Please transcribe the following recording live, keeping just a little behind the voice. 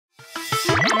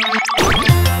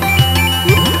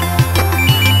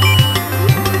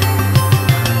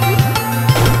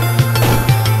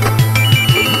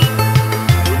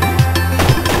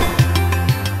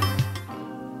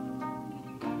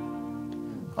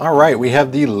All right, we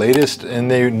have the latest in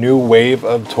the new wave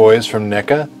of toys from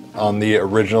NECA on the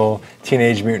original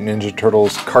Teenage Mutant Ninja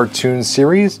Turtles cartoon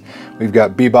series. We've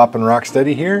got Bebop and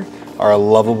Rocksteady here, our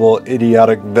lovable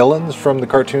idiotic villains from the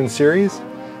cartoon series.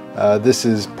 This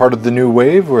is part of the new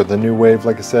wave, or the new wave,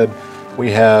 like I said, we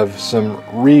have some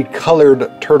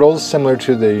recolored turtles similar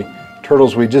to the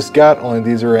turtles we just got, only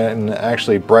these are in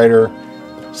actually brighter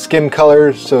skin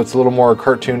colors, so it's a little more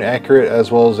cartoon accurate,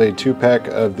 as well as a 2-pack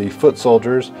of the foot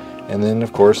soldiers, and then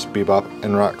of course Bebop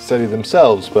and Rocksteady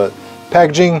themselves. But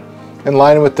packaging in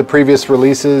line with the previous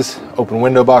releases, open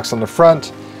window box on the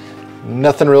front,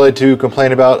 nothing really to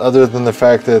complain about other than the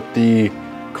fact that the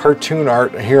cartoon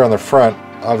art here on the front,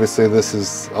 obviously this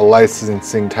is a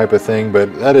licensing type of thing,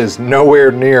 but that is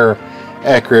nowhere near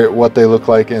accurate what they look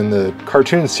like in the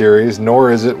cartoon series,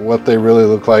 nor is it what they really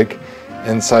look like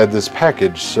inside this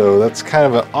package. So that's kind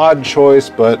of an odd choice,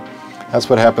 but that's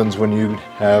what happens when you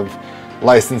have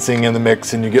licensing in the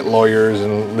mix and you get lawyers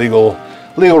and legal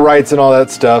rights and all that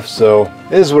stuff. So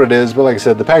it is what it is, but like I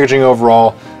said, the packaging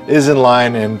overall is in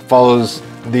line and follows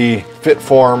the fit,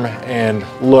 form, and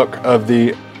look of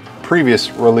the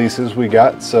previous releases we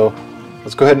got. So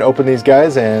let's go ahead and open these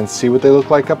guys and see what they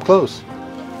look like up close.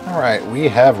 Alright, we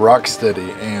have Rocksteady,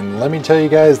 and let me tell you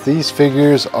guys, these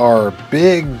figures are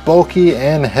big, bulky,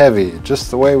 and heavy,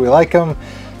 just the way we like them,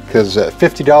 because at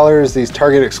 $50, these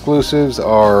Target exclusives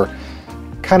are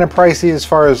kind of pricey as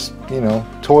far as, you know,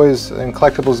 toys and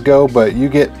collectibles go, but you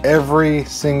get every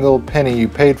single penny you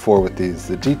paid for with these.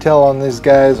 The detail on these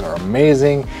guys are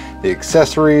amazing, the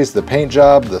accessories, the paint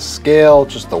job, the scale,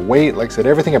 just the weight, like I said,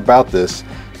 everything about this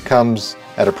comes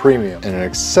at a premium, and an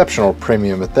exceptional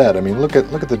premium at that. I mean, look at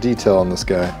the detail on this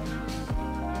guy.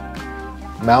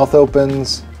 Mouth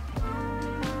opens,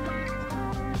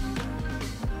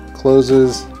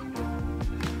 closes.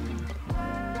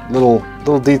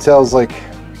 Little details like,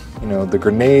 you know, the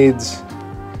grenades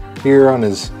here on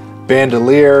his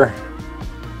bandolier,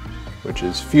 which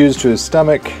is fused to his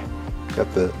stomach.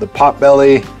 Got the pot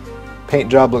belly. Paint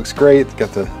job looks great.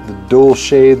 Got the dual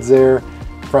shades there,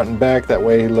 front and back, that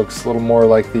way he looks a little more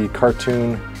like the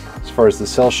cartoon as far as the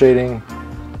cell shading.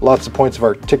 Lots of points of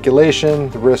articulation,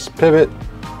 the wrist pivot,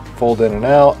 fold in and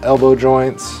out, elbow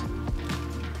joints,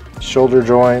 shoulder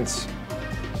joints.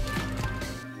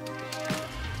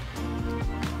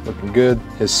 Looking good.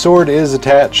 His sword is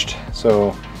attached,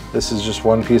 so this is just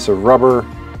one piece of rubber.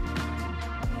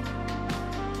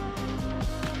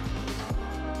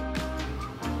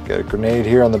 Got a grenade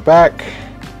here on the back.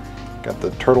 Got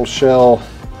the turtle shell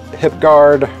hip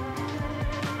guard,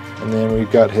 and then we've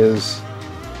got his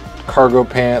cargo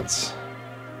pants,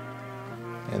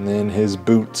 and then his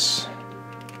boots.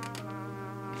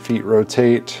 Feet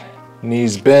rotate,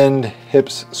 knees bend,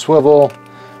 hips swivel,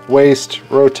 waist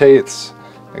rotates.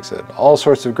 Like I said, all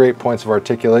sorts of great points of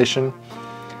articulation.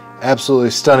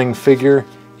 Absolutely stunning figure.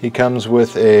 He comes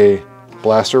with a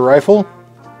blaster rifle,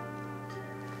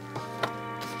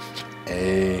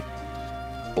 a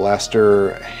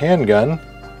blaster handgun,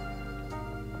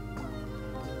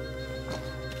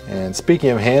 and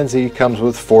speaking of hands, he comes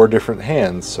with 4 different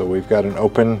hands. So we've got an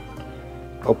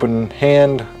open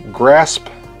hand grasp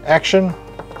action.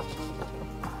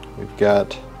 We've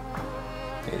got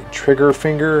a trigger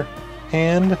finger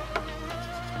hand,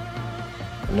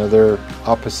 another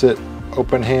opposite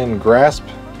open hand grasp,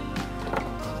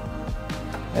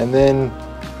 and then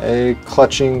a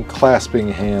clutching clasping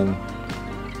hand,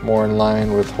 more in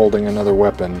line with holding another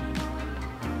weapon.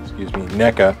 Excuse me,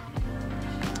 NECA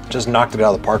just knocked it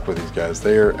out of the park with these guys.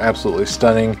 They are absolutely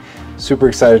stunning. Super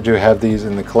excited to have these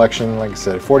in the collection. Like I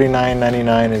said,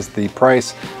 $49.99 is the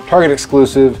price. Target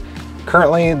exclusive.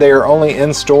 Currently, they are only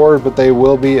in store, but they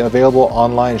will be available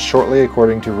online shortly,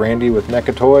 according to Randy with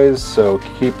NECA Toys. So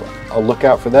keep a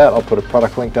lookout for that. I'll put a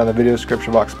product link down in the video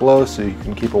description box below, so you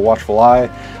can keep a watchful eye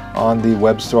on the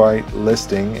website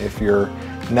listing if you're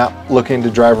not looking to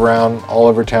drive around all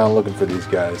over town looking for these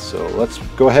guys. So let's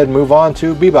go ahead and move on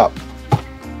to Bebop.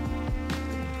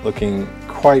 Looking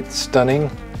quite stunning.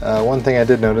 One thing I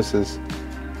did notice is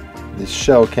the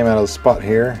shell came out of the spot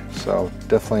here, so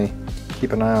definitely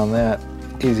keep an eye on that.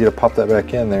 Easy to pop that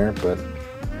back in there, but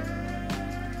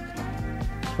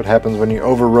that's what happens when you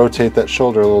over rotate that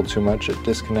shoulder a little too much. It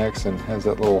disconnects and has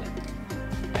that little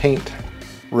paint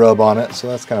rub on it, so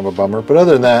that's kind of a bummer. But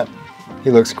other than that, he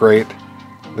looks great.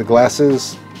 The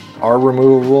glasses are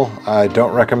removable. I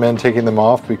don't recommend taking them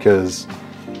off because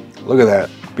look at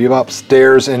that. Bebop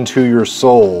stares into your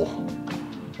soul.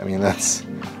 I mean, that's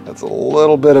a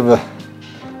little bit of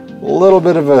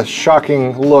a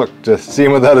shocking look to see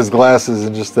him without his glasses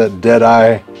and just that dead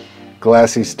eye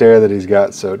glassy stare that he's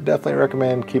got, so definitely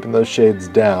recommend keeping those shades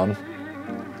down.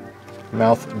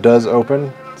 Mouth does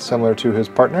open, similar to his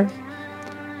partner.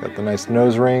 Got the nice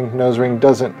nose ring. Nose ring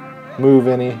doesn't move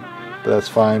any, but that's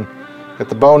fine. Got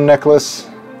the bone necklace.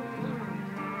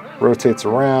 Rotates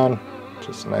around.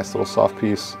 Just a nice little soft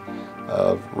piece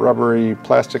of rubbery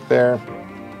plastic there.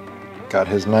 Got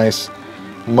his nice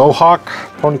mohawk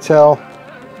ponytail.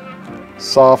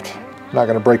 Soft. Not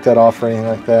going to break that off or anything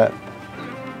like that.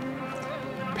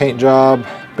 Paint job,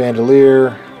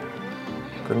 bandolier,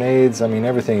 grenades. I mean,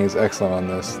 everything is excellent on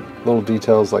this. Little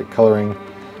details like coloring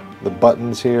the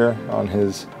buttons here on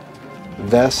his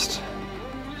vest.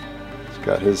 He's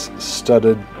got his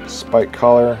studded spike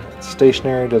collar. It's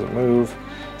stationary, doesn't move.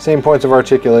 Same points of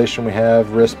articulation we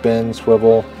have: wrist bend,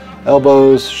 swivel,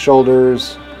 elbows,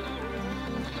 shoulders,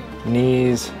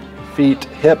 knees, feet,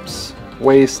 hips,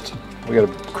 waist. We got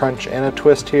a crunch and a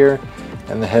twist here,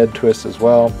 and the head twist as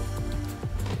well.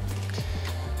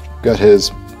 Got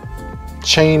his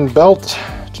chain belt,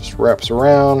 just wraps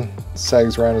around,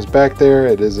 sags around his back there.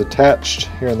 It is attached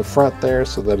here in the front there,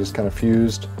 so that is kind of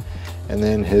fused. And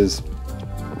then his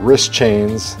wrist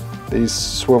chains, these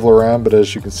swivel around, but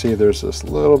as you can see, there's this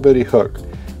little bitty hook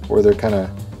where they're kind of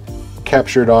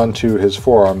captured onto his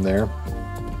forearm there.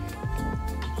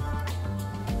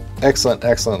 Excellent,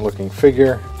 excellent looking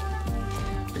figure.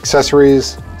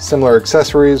 Accessories, similar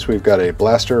accessories. We've got a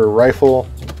blaster rifle.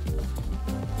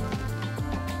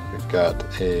 We've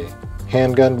got a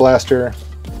handgun blaster.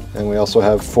 And we also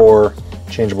have 4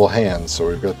 changeable hands. So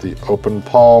we've got the open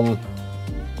palm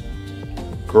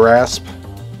grasp.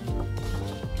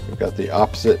 We've got the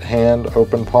opposite hand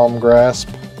open palm grasp.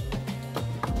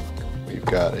 We've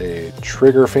got a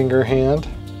trigger finger hand.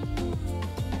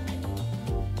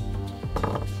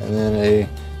 And then a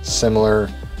similar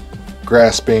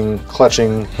grasping,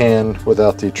 clutching hand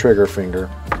without the trigger finger.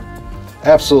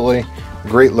 Absolutely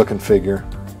great looking figure.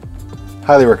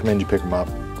 Highly recommend you pick them up.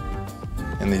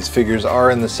 And these figures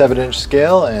are in the 7-inch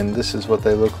scale, and this is what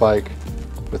they look like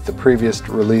with the previous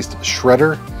released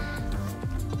Shredder.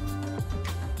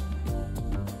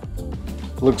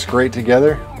 Looks great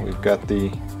together. We've got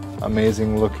the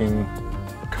amazing looking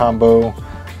combo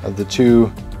of the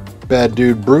 2 Bad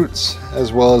Dude Brutes,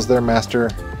 as well as their master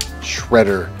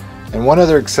Shredder. And one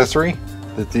other accessory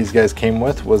that these guys came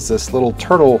with was this little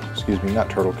turtle, excuse me, not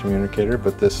turtle communicator,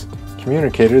 but this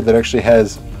communicator that actually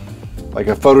has like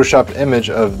a photoshopped image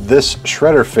of this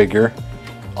Shredder figure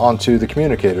onto the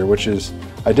communicator, which is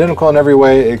identical in every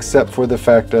way except for the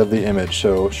fact of the image.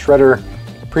 So Shredder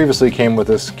previously came with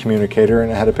this communicator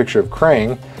and it had a picture of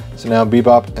Krang. So now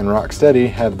Bebop and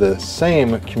Rocksteady have the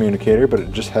same communicator, but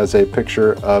it just has a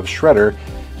picture of Shredder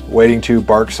waiting to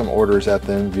bark some orders at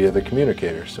them via the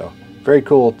communicator. So very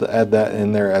cool to add that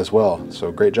in there as well.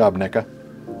 So great job, NECA.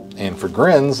 And for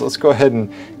grins, let's go ahead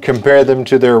and compare them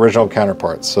to their original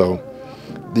counterparts. So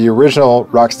the original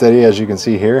Rocksteady, as you can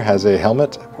see here, has a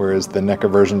helmet, whereas the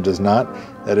NECA version does not.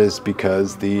 That is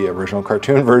because the original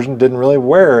cartoon version didn't really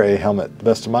wear a helmet, the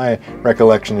best of my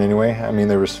recollection anyway. I mean,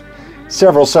 there was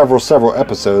several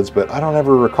episodes, but I don't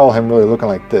ever recall him really looking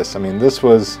like this. I mean, this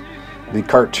was the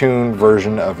cartoon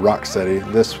version of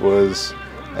Rocksteady. This was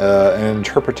an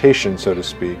interpretation, so to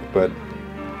speak, but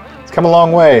it's come a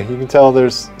long way. You can tell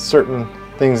there's certain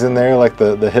things in there, like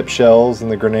the hip shells and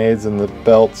the grenades and the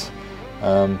belts.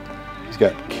 He's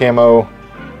got camo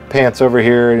pants over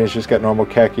here, and he's just got normal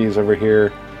khakis over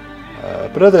here.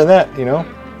 But other than that, you know,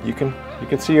 you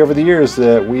can see over the years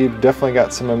that we've definitely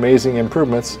got some amazing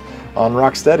improvements on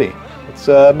Rocksteady. Let's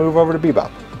move over to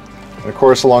Bebop. And of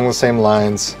course, along the same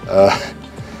lines,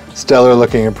 stellar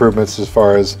looking improvements as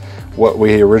far as what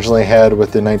we originally had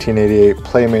with the 1988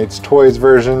 Playmates Toys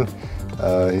version.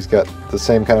 He's got the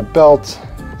same kind of belt.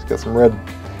 He's got some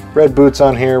red boots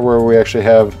on here where we actually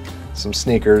have some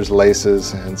sneakers,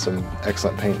 laces, and some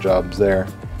excellent paint jobs there.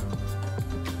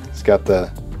 He's got the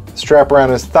strap around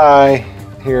his thigh.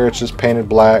 Here it's just painted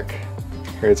black.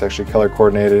 Here it's actually color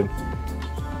coordinated.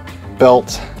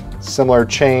 Belt, similar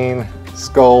chain,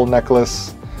 skull,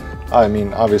 necklace. I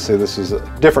mean, obviously this is a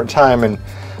different time in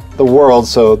the world,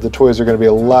 so the toys are going to be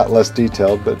a lot less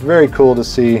detailed, but very cool to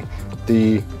see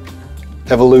the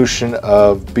evolution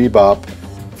of Bebop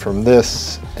from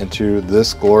this into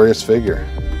this glorious figure.